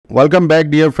Welcome back,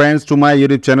 dear friends, to my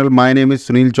YouTube channel. My name is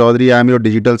Sunil Chaudhary. I am your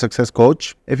digital success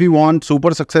coach. If you want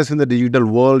super success in the digital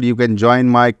world, you can join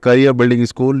my career building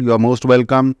school. You are most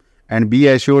welcome, and be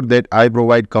assured that I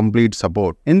provide complete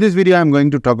support. In this video, I am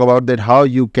going to talk about that how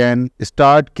you can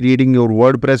start creating your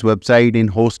WordPress website in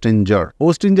Hostinger.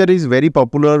 Hostinger is very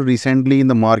popular recently in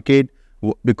the market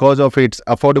because of its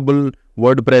affordable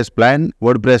WordPress plan,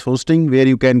 WordPress hosting, where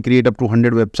you can create up to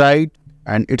 100 websites.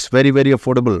 And it's very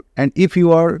affordable. And if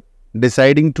you are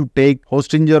deciding to take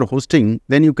Hostinger hosting,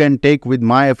 then you can take with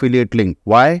my affiliate link.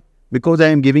 Why? Because I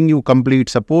am giving you complete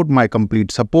support, my complete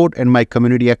support and my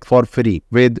community act for free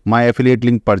with my affiliate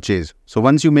link purchase. So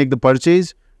once you make the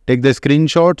purchase, take the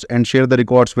screenshots and share the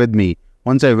records with me.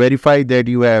 Once I verify that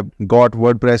you have got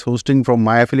WordPress hosting from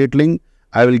my affiliate link,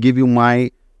 I will give you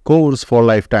my course for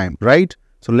lifetime, right?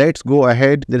 So let's go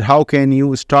ahead. That how can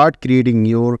you start creating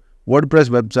your WordPress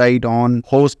website on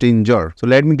Hostinger. So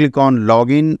let me click on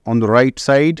login on the right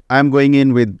side. I'm going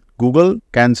in with Google,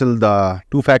 cancel the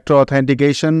two-factor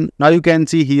authentication. Now you can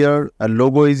see here a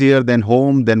logo is here, then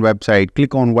home, then website.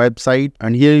 Click on website,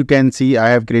 and here you can see I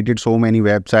have created so many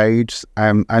websites.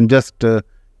 I'm just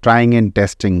trying and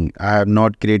testing. I have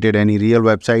not created any real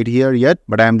website here yet,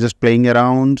 but I'm just playing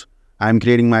around. I'm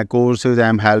creating my courses,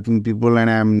 I'm helping people, and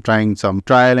I'm trying some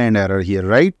trial and error here,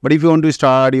 right? But if you want to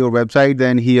start your website,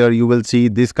 then here you will see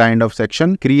this kind of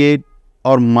section, create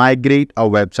or migrate a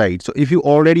website. So if you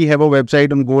already have a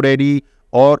website on GoDaddy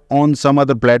or on some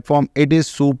other platform, it is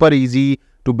super easy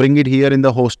to bring it here in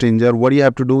the Hostinger. What you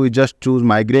have to do is just choose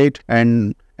migrate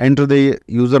and enter the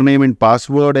username and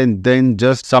password, and then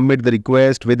just submit the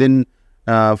request. Within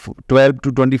 12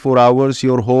 to 24 hours,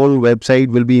 your whole website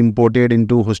will be imported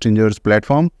into Hostinger's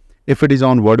platform if it is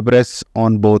on WordPress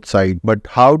on both sides. But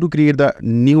how to create the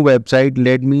new website?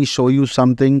 Let me show you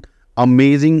something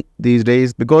amazing these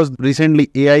days, because recently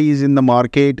AI is in the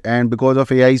market, and because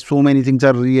of AI, so many things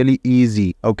are really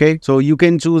easy. Okay, so you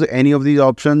can choose any of these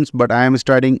options, but I am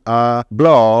starting a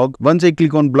blog. Once I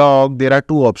click on blog, there are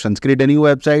two options: create a new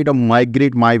website or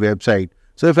migrate my website.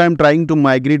 So if I'm trying to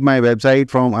migrate my website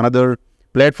from another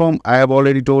platform, I have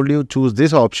already told you, choose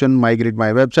this option, migrate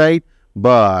my website.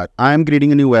 But I am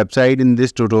creating a new website in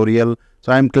this tutorial,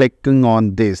 so I'm clicking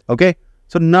on this. Okay,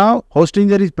 so now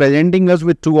Hostinger is presenting us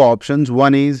with two options.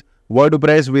 One is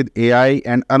WordPress with AI,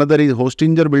 and another is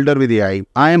Hostinger Builder with AI.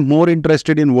 I am more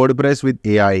interested in WordPress with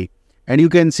AI, and you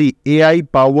can see AI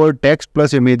powered text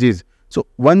plus images. So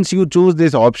once you choose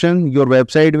this option, your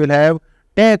website will have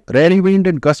tag, relevant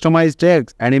and customized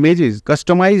tags and images,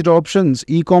 customized options,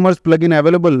 e-commerce plugin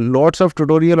available, lots of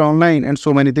tutorial online, and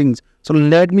so many things. So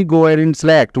let me go ahead and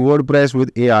select WordPress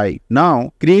with AI.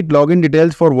 Now create login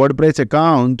details for WordPress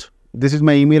account. This is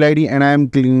my email ID, and I am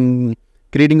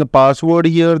creating a password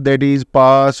here, that is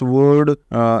password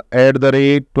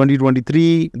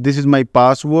 @2023. This is my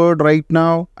password right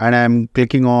now, and I am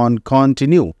clicking on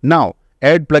continue. Now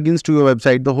add plugins to your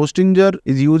website. The Hostinger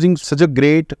is using such a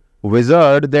great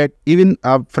wizard that even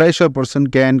a fresher person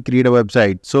can create a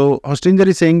website. So Hostinger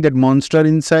is saying that Monster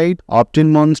Insight,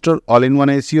 Opt-in Monster, All-in-One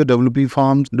SEO, WP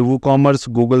Forms, WooCommerce,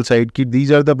 Google Sitekit, these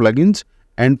are the plugins,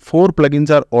 and 4 plugins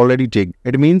are already ticked.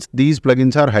 It means these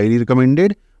plugins are highly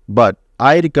recommended, but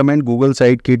I recommend Google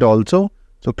Sitekit also.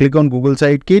 So click on Google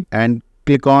Sitekit and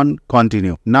click on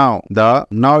continue. Now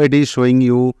it is showing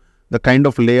you the kind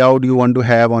of layout you want to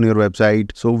have on your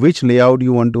website. So which layout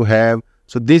you want to have?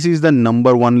 So this is the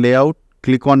number 1 layout.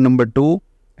 Click on number 2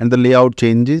 and the layout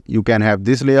changes. You can have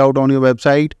this layout on your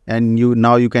website, and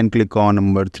now you can click on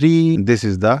number 3. This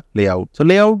is the layout. So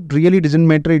layout really doesn't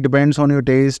matter. It depends on your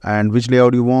taste and which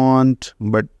layout you want.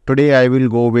 But today I will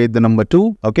go with the number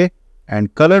 2. Okay.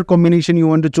 And color combination you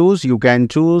want to choose, you can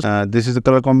choose. This is the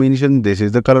color combination, this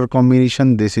is the color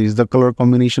combination, this is the color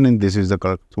combination, and this is the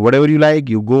color. So whatever you like,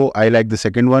 you go. I like the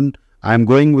second one. I'm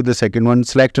going with the second one.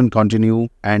 Select and continue.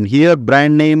 And here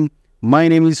brand name, my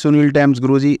name is Sunil Tams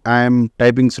Guruji. I am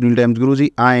typing Sunil Tams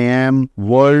Guruji. I am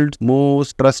world's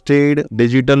most trusted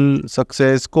digital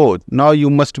success coach. Now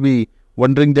you must be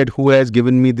wondering that who has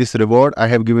given me this reward. I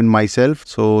have given myself,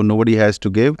 so nobody has to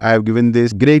give. I have given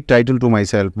this great title to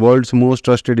myself, world's most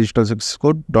trusted digital success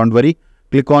coach. Don't worry.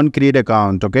 Click on create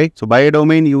account. Okay, so buy a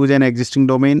domain, use an existing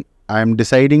domain. I'm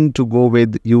deciding to go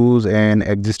with use an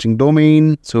existing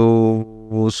domain. So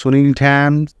Sunil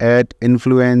Tams at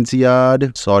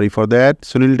Influenciad. Sorry for that.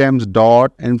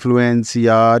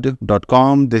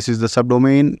 suniltams.influenciad.com. This is the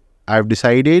subdomain I've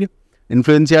decided.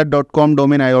 Influenciad.com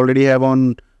domain I already have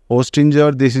on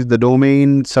Hostinger. This is the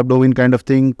domain, subdomain kind of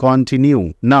thing.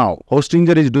 Continue. Now,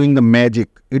 Hostinger is doing the magic.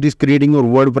 It is creating your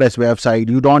WordPress website.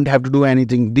 You don't have to do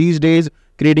anything. These days,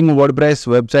 creating a WordPress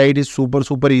website is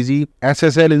super easy.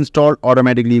 SSL installed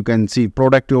automatically. You can see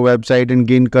protect your website and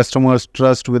gain customers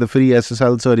trust with a free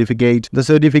SSL certificate. The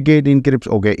certificate encrypts.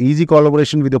 Okay, easy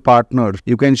collaboration with your partners.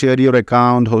 You can share your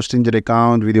account, Hostinger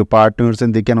account with your partners,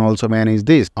 and they can also manage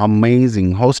this.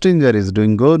 Amazing. Hostinger is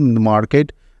doing good in the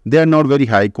market. They are not very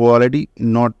high quality,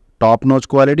 not top-notch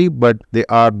quality, but they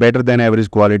are better than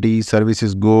average quality. Service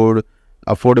is good,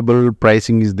 affordable,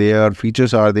 pricing is there,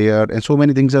 features are there, and so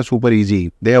many things are super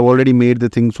easy. They have already made the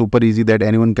thing super easy that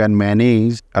anyone can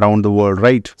manage around the world,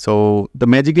 right? So the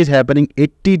magic is happening.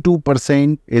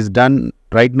 82% is done.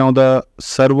 Right now the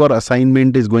server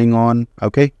assignment is going on.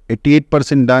 Okay,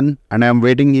 88% done, and I'm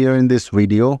waiting here in this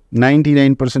video.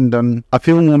 99% done. A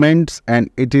few moments and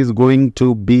it is going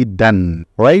to be done,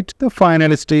 right? The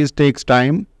final stage takes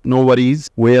time. No worries,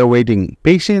 we are waiting.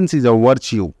 Patience is a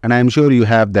virtue, and I'm sure you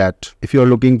have that. If you're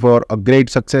looking for a great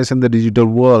success in the digital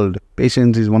world,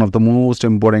 patience is one of the most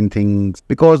important things,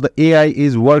 because the AI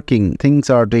is working. Things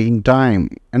are taking time,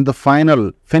 and the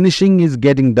final finishing is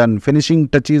getting done. Finishing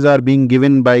touches are being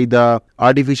given by the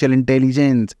artificial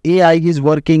intelligence. AI is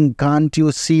working. Can't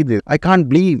you see this? I can't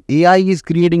believe AI is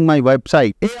creating my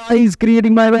website. AI is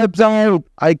creating my website.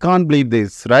 I can't believe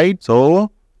this, right?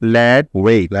 So let's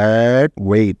wait.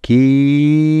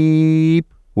 Keep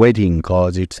waiting,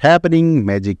 cause it's happening.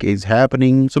 Magic is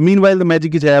happening. So meanwhile the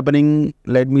magic is happening,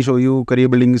 let me show you Career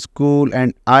Building School,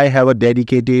 and I have a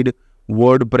dedicated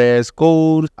WordPress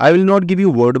course. I will not give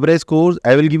you WordPress course.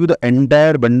 I will give you the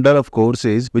entire bundle of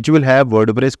courses which will have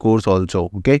WordPress course also.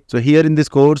 Okay. So here in this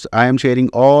course, I am sharing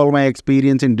all my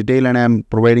experience in detail, and I am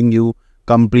providing you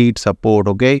complete support.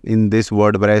 Okay. In this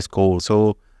WordPress course.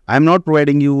 So I'm not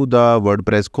providing you the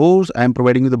WordPress course. I'm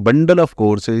providing you the bundle of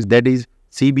courses, that is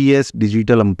CBS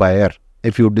Digital Empire.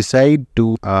 If you decide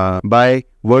to buy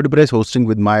WordPress hosting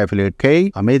with my affiliate,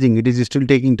 okay, amazing. It is still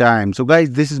taking time. So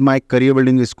guys, this is my Career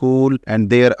Building School, and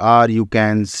you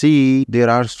can see there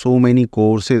are so many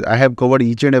courses. I have covered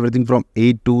each and everything from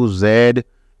A to Z.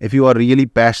 If you are really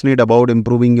passionate about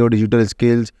improving your digital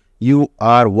skills, you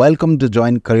are welcome to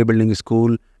join Career Building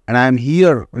School. And I'm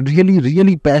here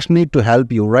really passionate to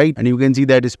help you, right? And you can see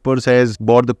that Spurs has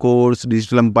bought the course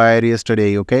Digital Empire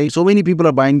yesterday, okay? So many people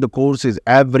are buying the courses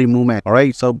every moment, all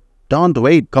right? So don't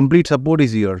wait. Complete support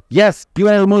is here. Yes, you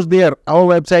are almost there. Our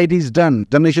website is done.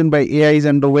 Generation by AI is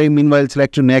underway. Meanwhile,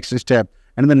 select your next step.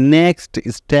 And the next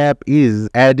step is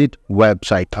edit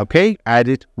website. Okay,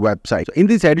 edit website. So in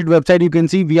this edit website, you can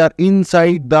see we are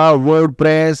inside the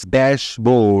WordPress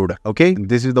dashboard. Okay,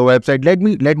 this is the website.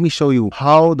 Let me show you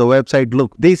how the website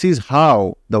looks. This is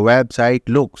how the website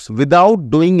looks without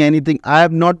doing anything. I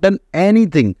have not done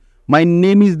anything. My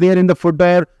name is there in the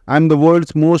footer. I'm the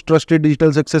world's most trusted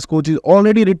digital success coach. Is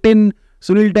already written.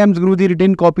 Sunil Guruji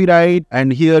written copyright,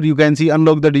 and here you can see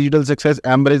unlock the digital success,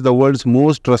 embrace the world's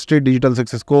most trusted digital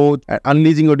success coach, and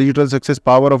unleashing your digital success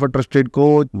power of a trusted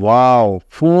coach. Wow,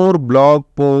 4 blog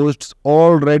posts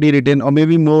already written, or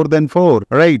maybe more than 4,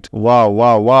 right?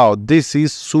 Wow. This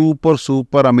is super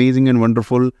amazing and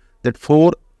wonderful that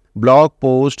 4 blog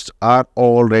posts are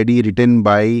already written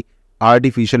by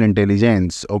artificial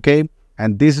intelligence. Okay,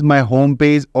 and this is my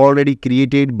homepage already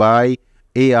created by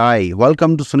AI.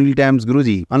 Welcome to Sunil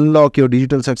Guruji. Unlock your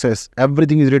digital success.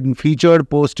 Everything is written. Featured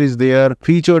post is there,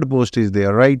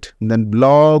 right? And then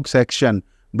blog section.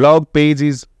 Blog page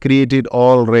is created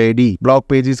already.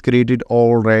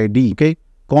 Okay.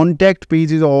 Contact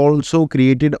page is also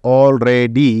created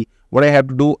already. What I have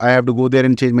to do, I have to go there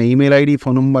and change my email ID,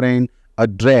 phone number, and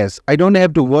address. I don't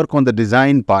have to work on the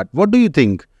design part. What do you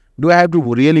think? Do I have to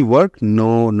really work?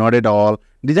 No, not at all.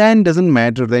 Design doesn't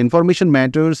matter. The information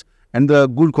matters. And the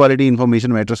good quality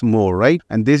information matters more, right?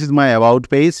 And this is my about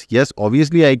page. Yes,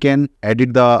 obviously I can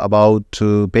edit the about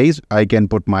page. I can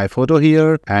put my photo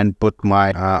here and put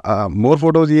my more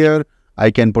photos here. I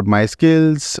can put my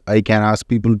skills. I can ask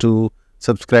people to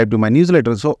subscribe to my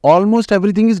newsletter. So almost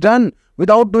everything is done.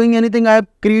 Without doing anything, I have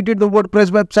created the WordPress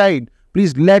website.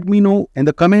 Please let me know in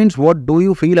the comments, what do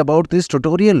you feel about this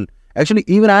tutorial? Actually,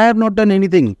 even I have not done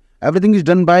anything. Everything is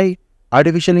done by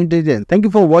artificial intelligence. Thank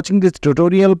you for watching this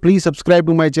tutorial. Please subscribe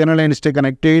to my channel and stay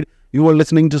connected. You are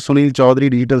listening to Sunil Chaudhary,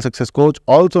 Digital Success Coach,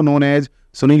 also known as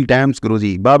Sunil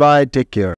Guruji. Bye-bye. Take care.